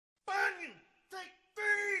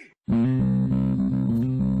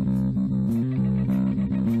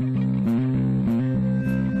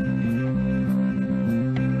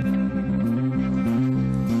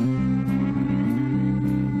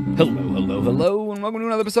Hello, and welcome to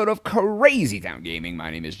another episode of Crazy Town Gaming. My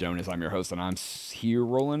name is Jonas, I'm your host, and I'm here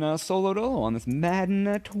rolling a solo dolo on this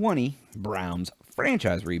Madden 20 Browns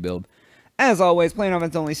franchise rebuild. As always, playing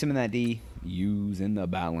offense only, simming that D, using the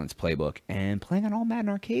balance playbook, and playing on all Madden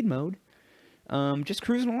arcade mode. Just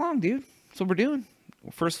cruising along, dude. That's what we're doing.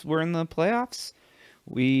 First, we're in the playoffs.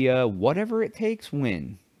 We, whatever it takes,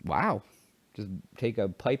 win. Wow. Just take a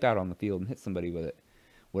pipe out on the field and hit somebody with it.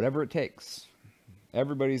 Whatever it takes.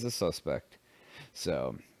 Everybody's a suspect.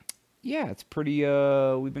 So, yeah, it's pretty,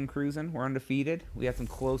 we've been cruising. We're undefeated. We had some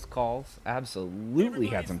close calls. Absolutely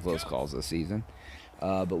had some close calls this season.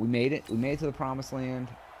 But we made it. We made it to the promised land.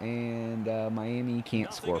 And Miami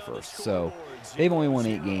can't score first. So, they've only won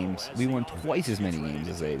 8 games. We won twice as many games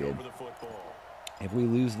as they did. If we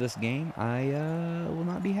lose this game, I will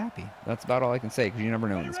not be happy. That's about all I can say, because you never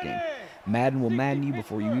know in this game. Madden will madden you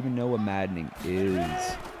before you even know what maddening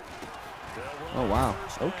is. Oh, wow.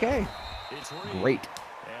 Okay. Great.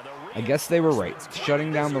 I guess they were right.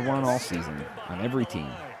 Shutting down the run all season on every team.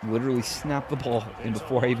 Literally snapped the ball, and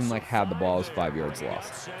before I even had the ball, it was 5 yards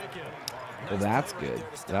lost. Well, that's good.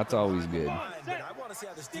 That's always good. All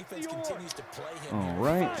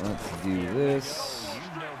right, let's do this.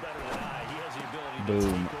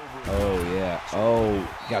 Boom. Oh, yeah. Oh, you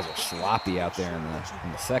guys are sloppy out there in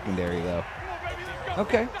the secondary, though.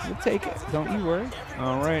 Okay, we'll take it. Don't you worry.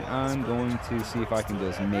 All right, I'm going to see if I can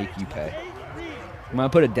just make you pay. I'm going to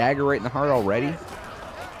put a dagger right in the heart already.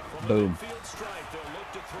 Boom.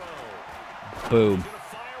 Boom.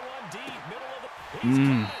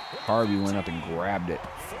 Harvey went up and grabbed it.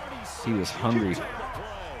 He was hungry.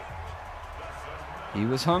 He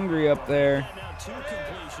was hungry up there.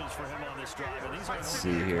 Let's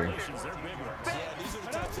see here.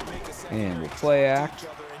 And we'll play act.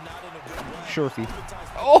 Shurfy.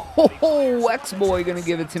 Oh, X-Boy gonna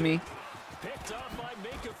give it to me.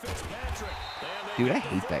 Dude, I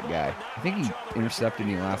hate that guy. I think he intercepted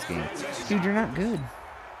me last game. Dude, you're not good.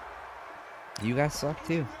 You guys suck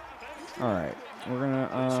too. All right, we're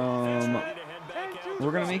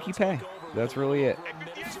gonna make you pay. That's really it.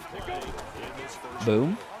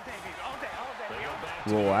 Boom.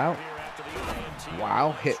 Roll out.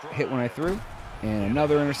 Wow, hit when I threw. And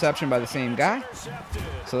another interception by the same guy.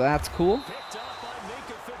 So that's cool.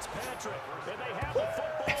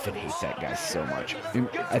 I hate that guy so much.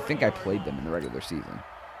 I think I played them in the regular season.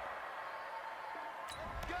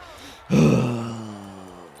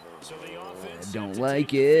 Don't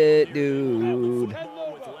like it, dude.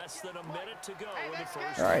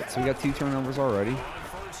 All right, so we got 2 turnovers already.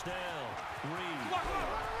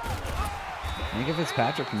 I think if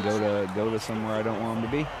Fitzpatrick can go to somewhere I don't want him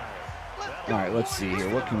to be. All right, let's see here.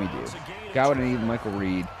 What can we do? Guy would need Michael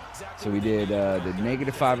Reed. So we did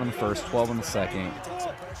 -5 on the first, 12 on the second.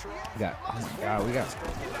 We got, oh my God, we got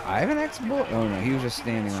Ivan X-Boy. Oh no, he was just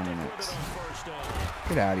standing on the X.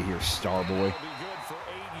 Get out of here, star boy.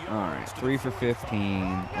 All right, 3 for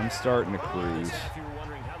 15. I'm starting to cruise.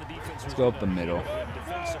 Let's go up the middle.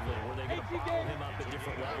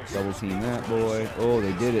 Double team that boy. Oh,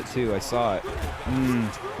 they did it too. I saw it.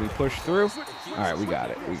 We push through. All right, we got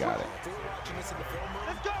it. We got it.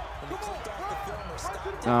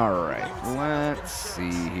 All right, let's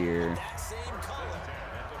see here.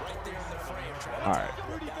 All right.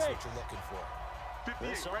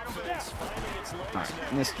 All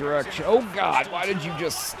right, misdirection. Oh, God, why did you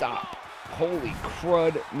just stop? Holy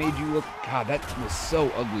crud, made you look. God, that was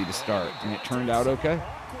so ugly to start, and it turned out okay.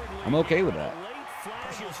 I'm okay with that.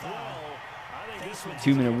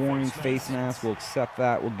 2-minute warning, face mask. We'll accept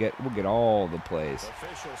that. We'll get all the plays.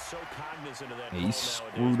 Yeah, you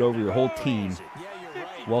screwed over your whole team.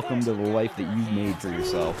 Welcome to the life that you've made for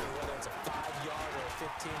yourself.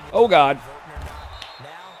 Oh God,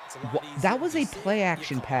 that was a play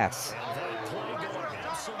action pass.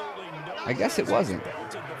 I guess it wasn't.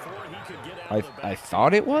 I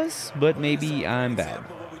thought it was, but maybe I'm bad.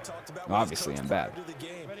 Obviously, I'm bad.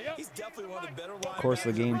 Of course,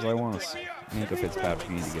 the games I want to make a Fitzpatrick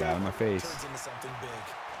need to get out of my face.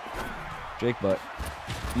 Jake Butt.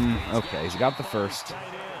 Okay, he's got the first.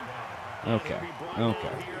 Okay.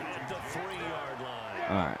 Okay.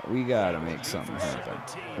 All right, we got to make something happen.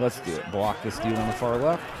 Let's do it. Block this dude on the far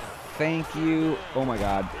left. Thank you. Oh, my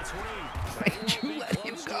God. Why did you let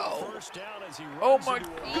him go? Oh, my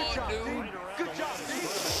God, dude.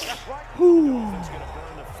 Whew.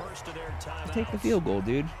 Take the field goal,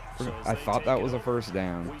 dude. I thought that was a first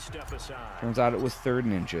down. Turns out it was 3rd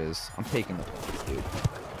and inches. I'm taking the points, dude.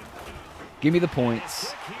 Give me the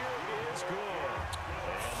points.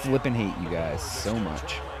 Flippin' hate you guys so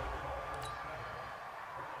much.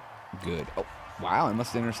 Good. Oh, wow, I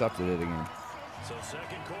must have intercepted it again.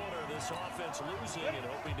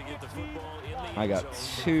 I got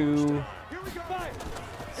 2.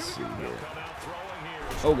 Let's see here.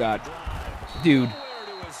 Oh, God. Dude.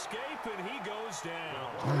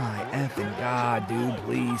 Oh, my effing God, dude.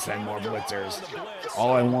 Please send more blitzers.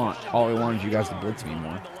 All I want. All I want is you guys to blitz me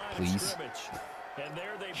more. Please.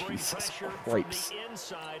 Jesus Christ.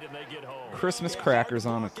 Christmas crackers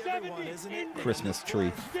on a Christmas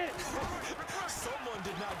tree.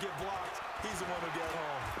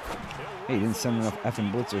 Hey, you didn't send enough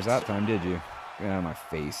effing blitzers that time, did you? Get out of my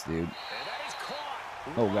face, dude.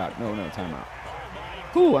 Oh, God. No, timeout.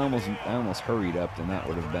 Ooh, I almost hurried up, and that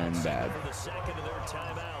would have been bad.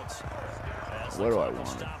 What do I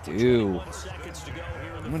want to do?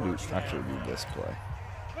 I'm going to actually do this play.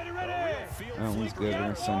 That one's good. We're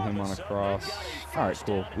going to send him on a cross. All right,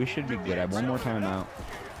 cool. We should be good. I have one more timeout.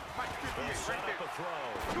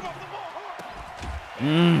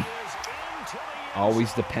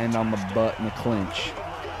 Always depend on the butt and the clinch.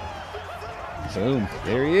 Boom.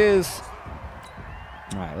 There he is.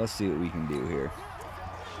 All right, let's see what we can do here.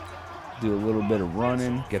 Do a little bit of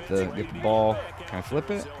running. Get the ball. Can I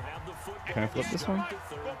flip it? Can I flip this one? I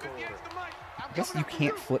guess you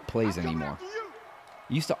can't flip plays anymore.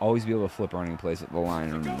 You used to always be able to flip running plays at the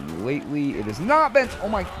line, and lately it has not been. Oh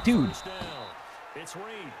my, dude.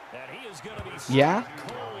 Yeah?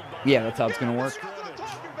 Yeah, that's how it's going to work.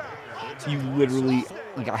 You literally,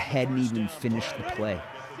 like, I hadn't even finished the play.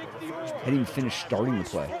 I hadn't even finished starting the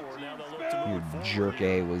play. Your jerk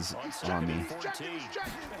A was on me.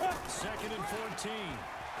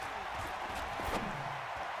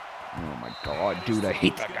 Oh my God, dude, I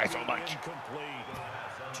hate that guy so much.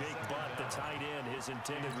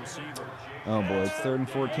 Oh boy, it's 3rd and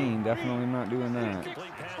 14. Definitely not doing that.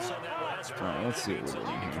 Alright, let's see what we're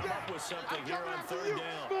doing here.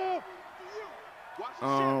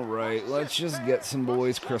 Alright, let's just get some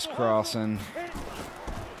boys crisscrossing.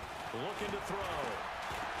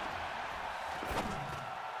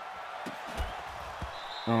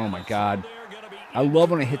 Oh my God. I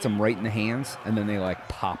love when it hits them right in the hands and then they like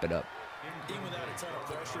pop it up.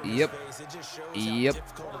 Yep. Yep.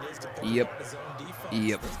 Yep.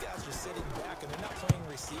 Yep.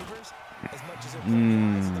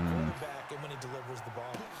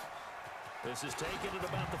 This is taken at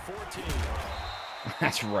about the 14.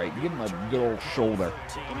 That's right. Give him a good old shoulder.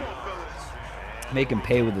 Make him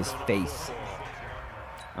pay with his face.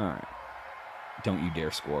 All right. Don't you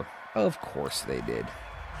dare score. Of course they did.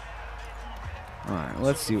 All right,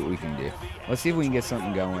 let's see what we can do. Let's see if we can get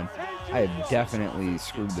something going. I have definitely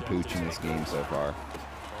screwed the pooch in this game so far.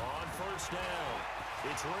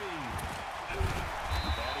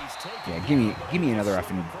 Yeah, give me another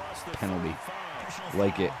effing penalty.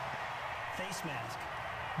 Like it.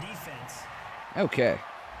 Okay.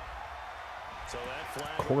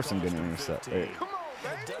 Of course I'm going to intercept.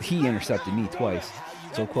 He intercepted me twice,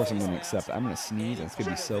 so of course I'm going to accept it. I'm going to sneeze, and it's going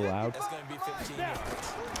to be so loud.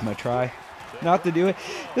 I'm going to try not to do it.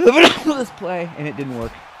 This play, and it didn't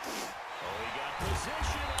work.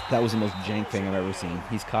 That was the most jank thing I've ever seen.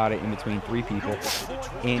 He's caught it in between 3 people,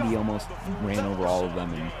 and he almost ran over all of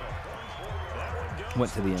them and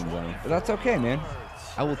went to the end zone. But that's okay, man.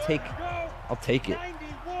 I'll take it.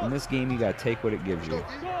 In this game, you gotta take what it gives you. All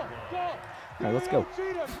right, let's go.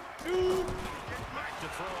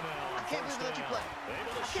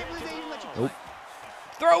 Nope.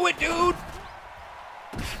 Throw it, dude!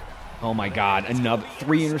 Oh my God, another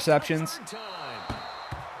 3 interceptions.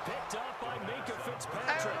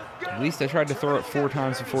 At least I tried to throw it 4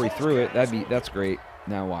 times before he threw it. That's great.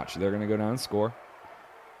 Now watch, they're gonna go down and score.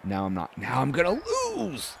 Now I'm not. Now I'm gonna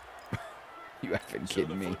lose. You effing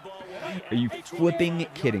kidding me? Are you flipping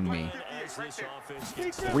kidding me?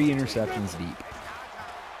 3 interceptions deep.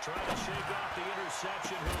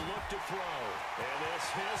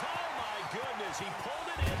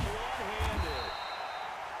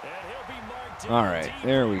 All right,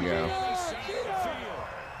 there we go.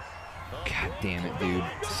 God damn it, dude.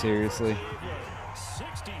 Seriously?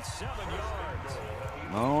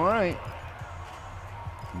 All right.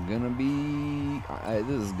 This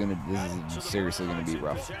is seriously gonna be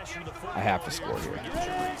rough. I have to score here.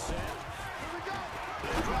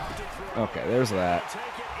 Okay, there's that.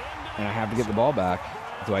 And I have to get the ball back.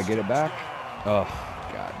 Do I get it back? Oh,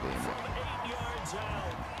 God damn it.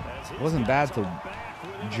 It wasn't bad till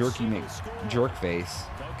Jerky makes jerk face.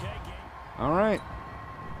 All right.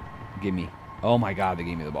 Give me. Oh my God, they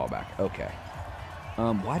gave me the ball back. Okay.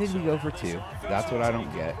 Why did we go for 2? That's what I don't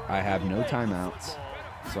get. I have no timeouts.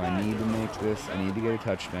 So I need to make this. I need to get a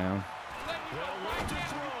touchdown.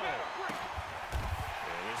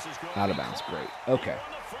 Out of bounds. Great. Okay.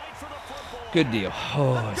 Good deal.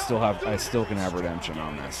 Oh, I still can have redemption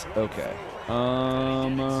on this. Okay.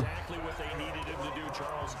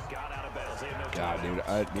 God, dude,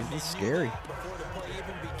 this is scary.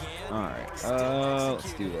 All right.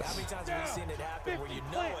 Let's do this.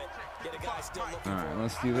 All right,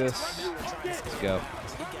 let's do this. Let's go.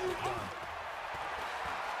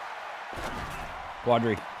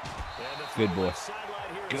 Quadri. Good boy.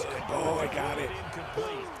 Good boy. Got it.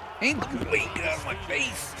 Incomplete. Get out of my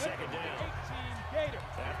face.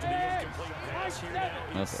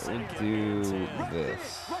 Okay, we'll do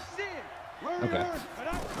this. Okay,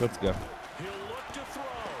 let's go.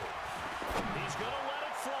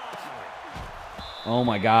 Oh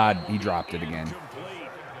my God, he dropped it again.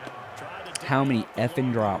 How many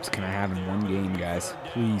effing drops can I have in one game, guys?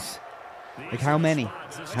 Please. Like how many?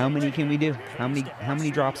 How many can we do? How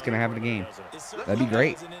many drops can I have in a game? That'd be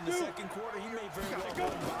great. You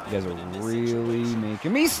guys are really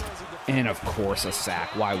making me. And of course a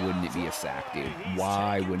sack. Why wouldn't it be a sack, dude?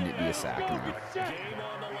 Why wouldn't it be a sack now?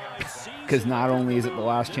 Because not only is it the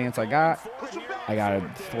last chance I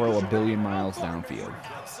gotta throw a billion miles downfield.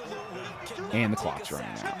 And the clock's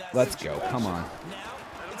running out. Let's go. Come on.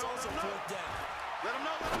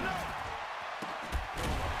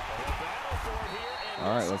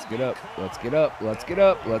 All right, let's get up. Let's get up. Let's get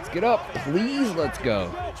up. Let's get up. Please, let's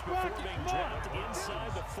go.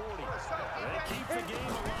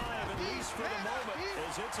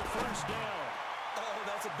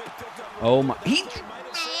 Oh my!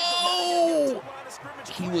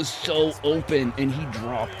 He was so open and he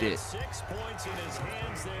dropped it.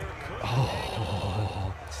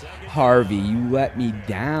 Oh, Harvey, you let me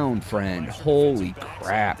down, friend. Holy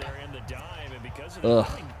crap!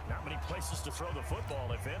 Ugh.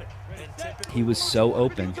 He was so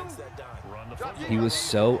open. He was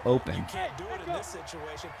so open.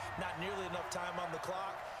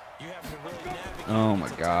 Oh my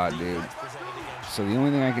God, dude. So the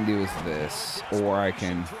only thing I can do is this, or I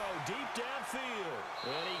can.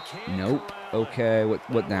 Nope. Okay.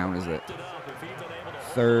 What down is it?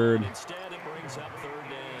 Third.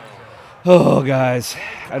 Oh, guys,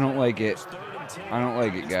 I don't like it. I don't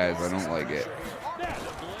like it, guys. I don't like it.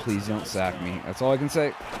 Please don't sack me. That's all I can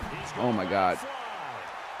say. Oh my God.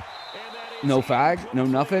 No fag. No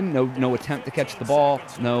nothing. No attempt to catch the ball.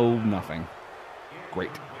 No nothing.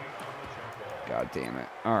 Great. God damn it.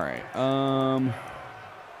 All right.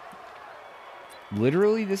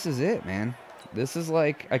 Literally, this is it, man. This is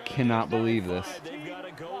like, I cannot believe this.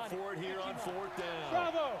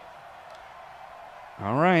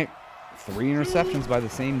 All right. 3 interceptions by the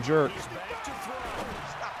same jerk.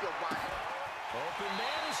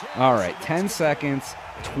 All right. 10 seconds.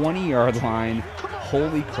 20-yard line.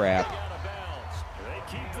 Holy crap.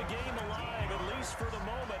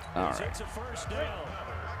 All right.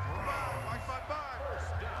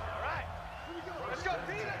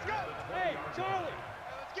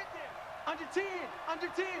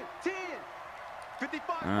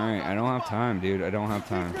 All right, I don't have time, dude. I don't have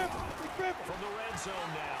time.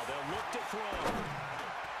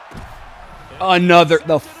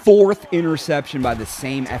 The 4th interception by the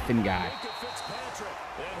same effing guy.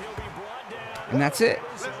 And that's it.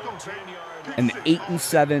 And the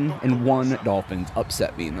 8-7-1 Dolphins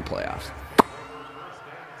upset me in the playoffs.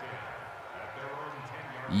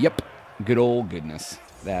 Yep. Good old goodness.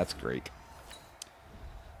 That's great.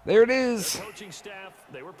 There it is. The coaching staff,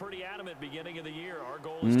 they were pretty adamant beginning of the year. Our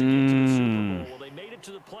goal is to get to the Super Bowl. Well, they made it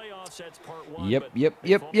to the playoffs. That's part 1. Yep.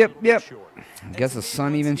 I guess the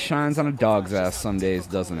sun even shines on a dog's ass some days,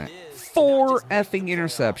 doesn't it? 4 effing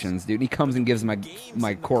interceptions, dude. He comes and gives my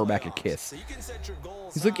quarterback a kiss.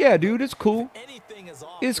 He's like, yeah, dude, it's cool.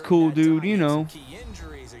 It's cool, dude, you know.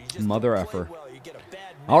 Mother effer.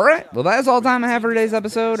 All right, well, that is all the time I have for today's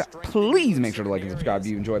episode. Please make sure to like and subscribe if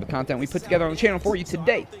you enjoy the content we put together on the channel for you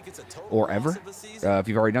today or ever. If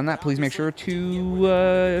you've already done that, please make sure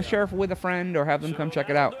to share it with a friend or have them come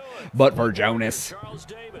check it out. But for Jonas,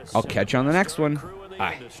 I'll catch you on the next one.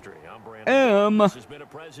 I am out.